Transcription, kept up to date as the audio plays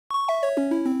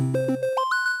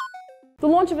The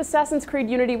launch of Assassin's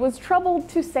Creed Unity was troubled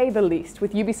to say the least,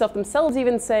 with Ubisoft themselves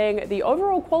even saying the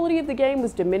overall quality of the game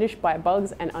was diminished by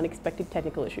bugs and unexpected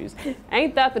technical issues.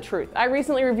 Ain't that the truth? I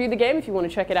recently reviewed the game, if you want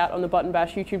to check it out on the Button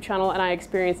Bash YouTube channel, and I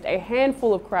experienced a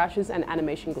handful of crashes and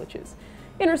animation glitches.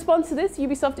 In response to this,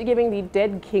 Ubisoft are giving the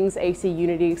Dead King's AC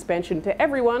Unity expansion to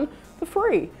everyone for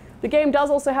free. The game does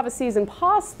also have a season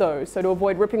pass though, so to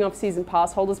avoid ripping off season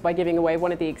pass holders by giving away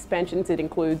one of the expansions it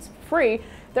includes for free,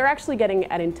 they're actually getting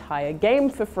an entire game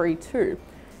for free too.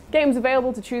 Games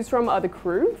available to choose from are The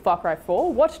Crew, Far Cry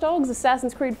 4, Watch Dogs,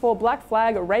 Assassin's Creed 4 Black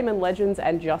Flag, Rayman Legends,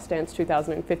 and Just Dance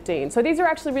 2015. So these are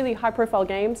actually really high-profile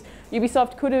games.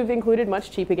 Ubisoft could have included much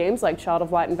cheaper games like Child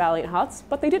of Light and Valiant Hearts,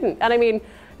 but they didn't. And I mean,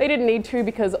 they didn't need to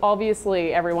because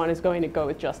obviously everyone is going to go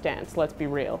with Just Dance, let's be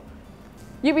real.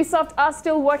 Ubisoft are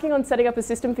still working on setting up a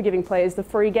system for giving players the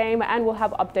free game and will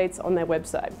have updates on their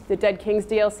website. The Dead King's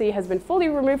DLC has been fully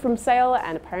removed from sale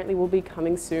and apparently will be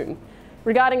coming soon.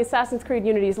 Regarding Assassin's Creed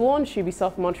Unity's launch,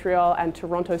 Ubisoft Montreal and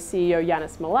Toronto CEO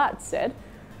Yanis Malat said,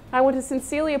 "I want to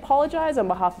sincerely apologise on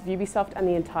behalf of Ubisoft and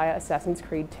the entire Assassin's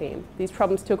Creed team. These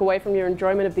problems took away from your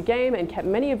enjoyment of the game and kept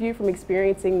many of you from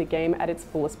experiencing the game at its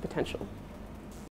fullest potential."